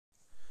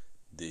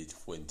Day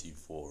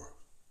 24.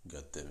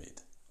 God damn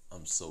it.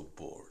 I'm so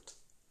bored.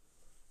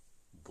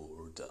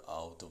 Bored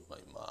out of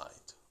my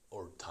mind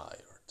or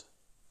tired.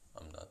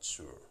 I'm not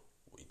sure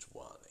which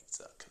one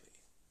exactly.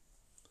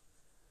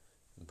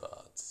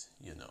 But,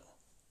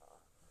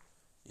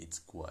 it's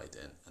quite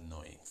an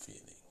annoying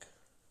feeling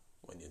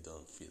when you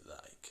don't feel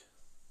like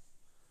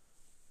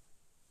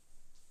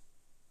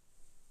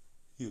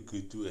you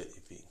could do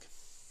anything.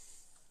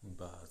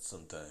 But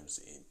sometimes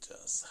it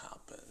just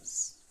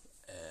happens,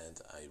 and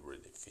I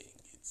really think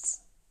it's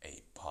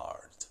a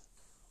part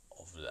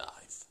of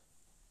life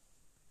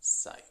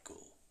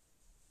cycle.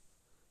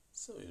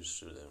 So you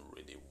shouldn't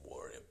really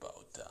worry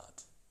about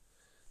that,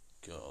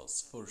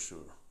 because for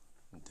sure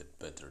the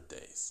better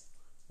days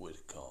will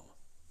come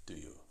to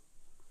you,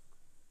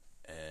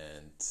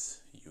 and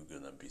you're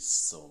gonna be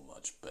so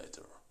much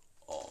better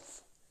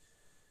off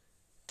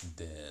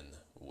than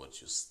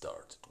what you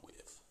started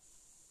with.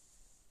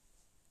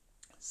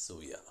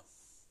 So yeah,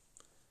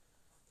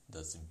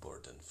 that's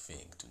important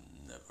thing, to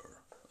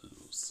never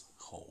lose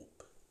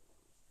hope.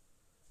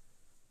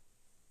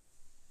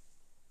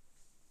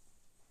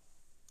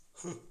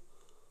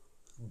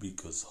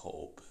 Because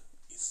hope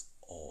is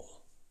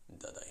all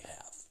that I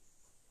have.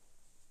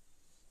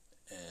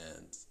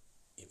 And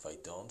if I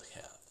don't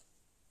have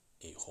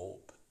a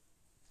hope,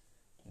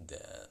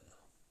 then,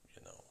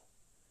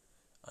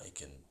 I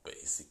can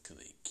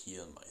basically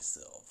kill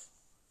myself.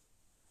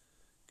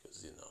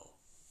 Because,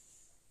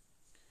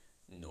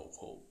 no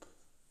hope,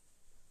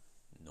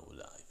 no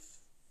life,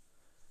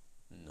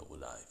 no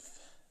life,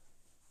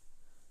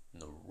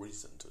 no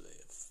reason to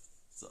live.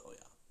 So,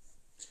 yeah.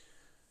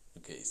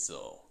 Okay,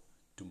 so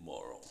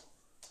tomorrow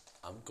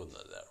I'm gonna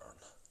learn,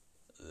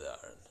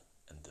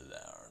 and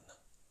learn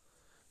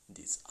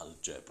this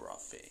algebra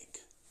thing.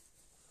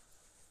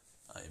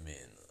 I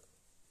mean,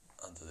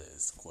 and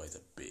there's quite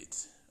a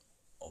bit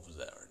of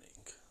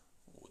learning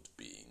would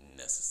be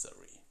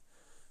necessary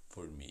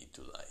for me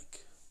to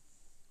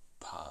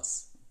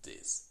pass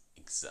this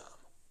exam.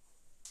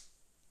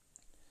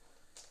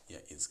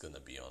 Yeah, it's gonna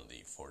be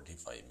only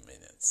 45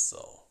 minutes,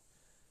 so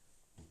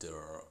there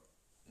are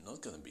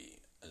not gonna be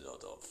a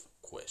lot of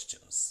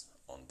questions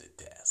on the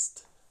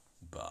test,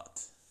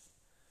 but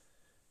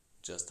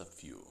just a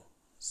few.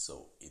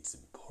 So it's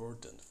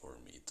important for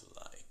me to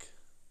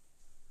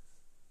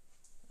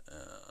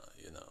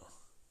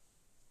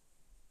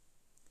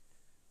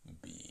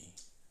be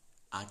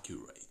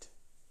accurate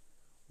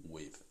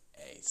with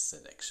a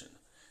selection,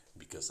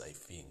 because I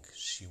think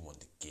she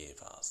won't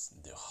give us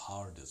the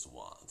hardest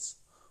ones,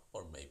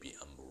 or maybe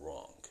I'm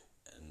wrong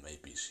and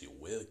maybe she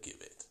will give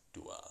it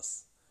to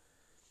us.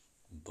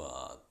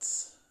 But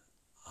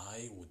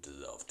I would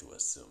love to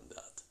assume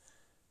that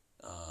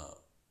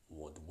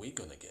what we're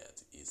gonna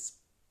get is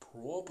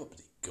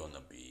probably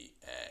gonna be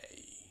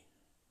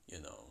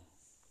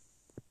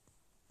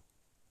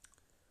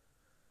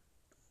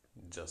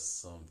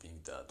just something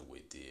that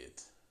we did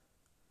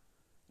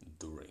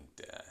during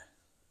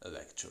the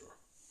lecture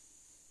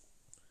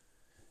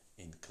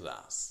in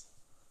class.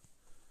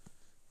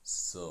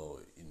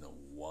 So,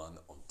 one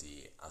of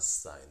the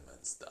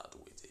assignments that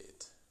we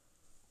did,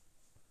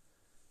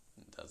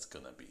 that's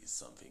gonna be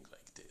something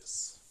like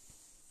this.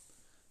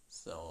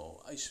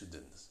 So, I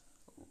shouldn't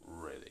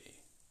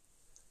really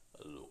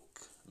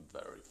look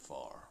very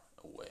far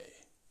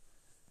away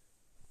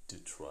to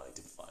try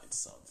to find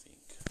something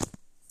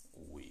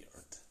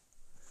weird,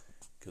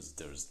 because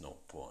there's no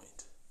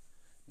point.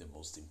 The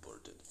most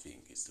important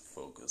thing is to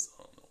focus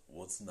on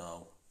what's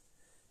now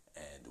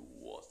and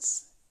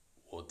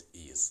what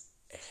is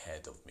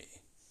ahead of me,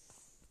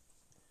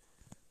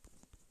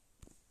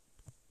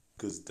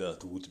 because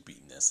that would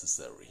be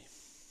necessary.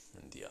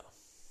 And yeah,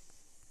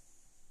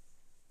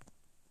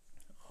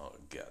 oh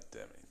god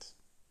damn it,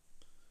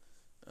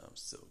 I'm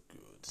so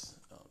good,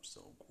 I'm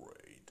so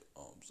great,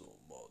 I'm so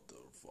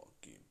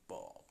motherfucking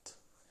pumped.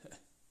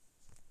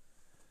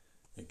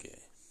 Okay,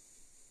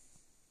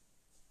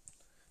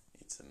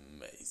 it's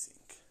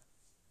amazing,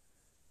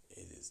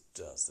 it is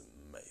just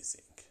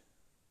amazing.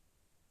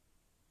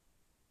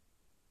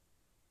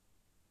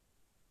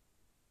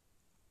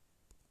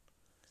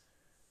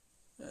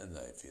 And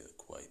I feel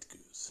quite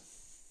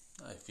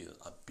good. I feel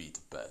a bit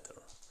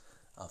better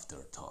after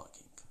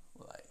talking.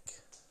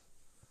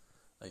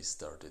 I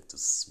started to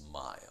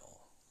smile.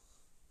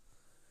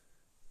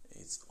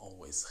 It's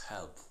always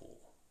helpful,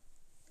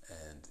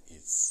 and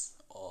it's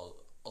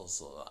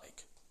also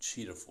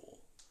cheerful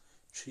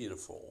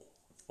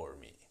for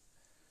me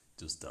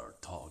to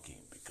start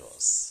talking,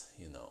 because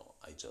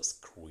I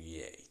just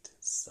create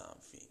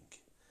something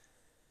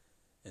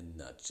and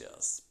not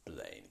just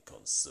plain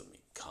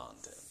consuming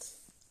content.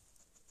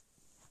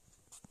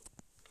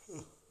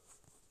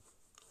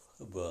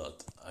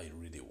 But I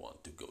really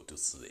want to go to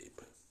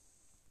sleep.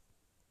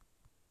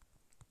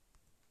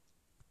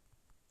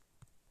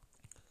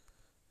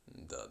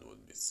 That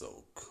would be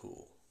so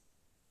cool.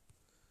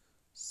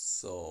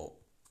 So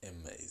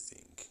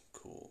amazing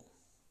cool.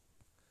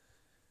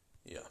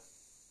 Yeah.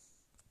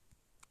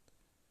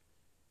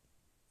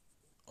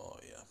 Oh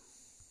yeah.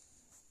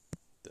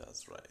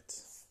 That's right.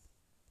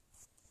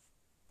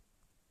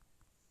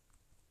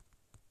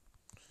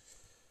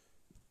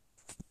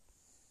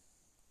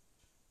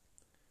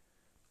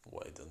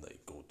 Why don't I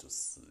go to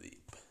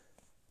sleep?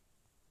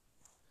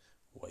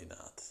 Why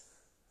not?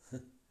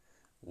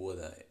 What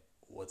I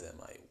what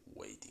am I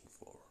waiting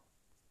for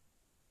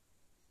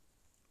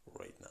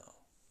right now?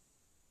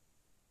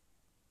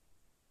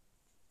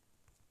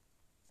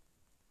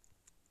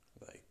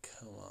 Like,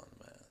 come on,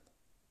 man.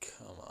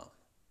 Come on.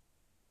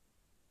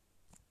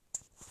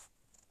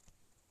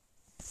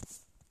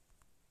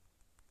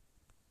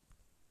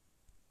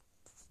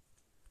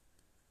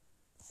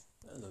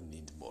 I don't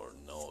need more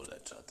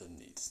knowledge. I don't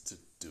need to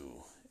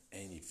do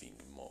anything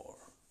more.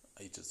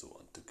 I just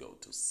want to go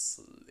to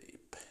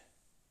sleep.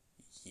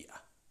 Yeah,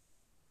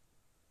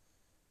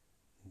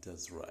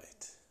 that's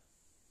right.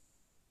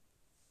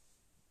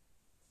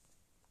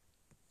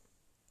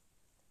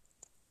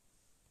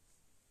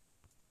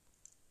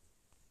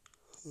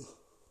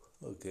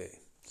 Okay,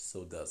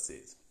 so that's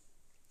it.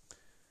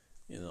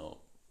 You know,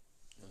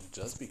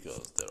 just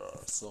because there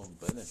are some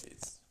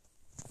benefits,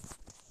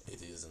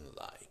 it isn't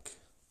like,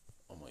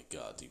 oh my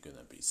god, you're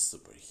gonna be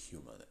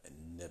superhuman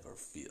and never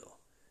feel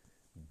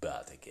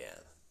bad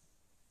again.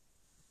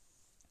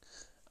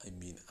 I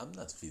mean, I'm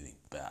not feeling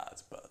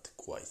bad, but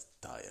quite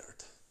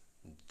tired.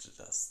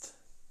 Just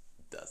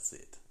that's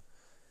it.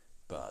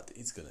 But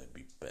it's gonna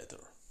be better.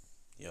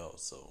 Yo,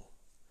 so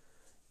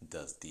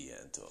that's the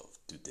end of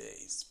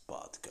today's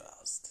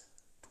podcast.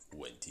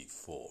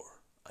 24,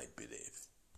 I believe.